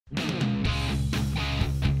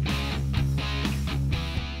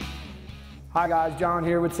Hi guys, John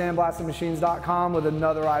here with Sandblastingmachines.com with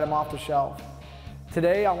another item off the shelf.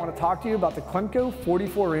 Today I want to talk to you about the Clemco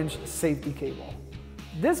 44-inch safety cable.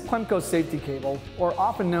 This Clemco safety cable, or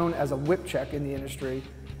often known as a whip check in the industry,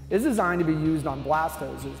 is designed to be used on blast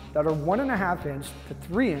hoses that are 1.5 inch to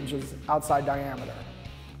 3 inches outside diameter.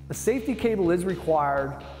 A safety cable is required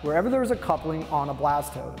wherever there is a coupling on a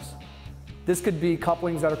blast hose. This could be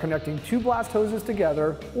couplings that are connecting two blast hoses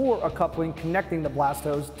together or a coupling connecting the blast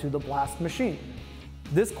hose to the blast machine.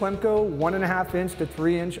 This Clemco 1.5 inch to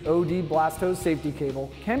 3 inch OD blast hose safety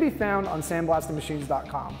cable can be found on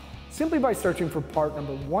sandblastingmachines.com simply by searching for part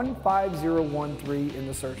number 15013 in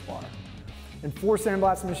the search bar. And for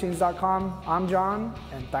sandblastingmachines.com, I'm John,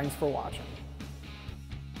 and thanks for watching.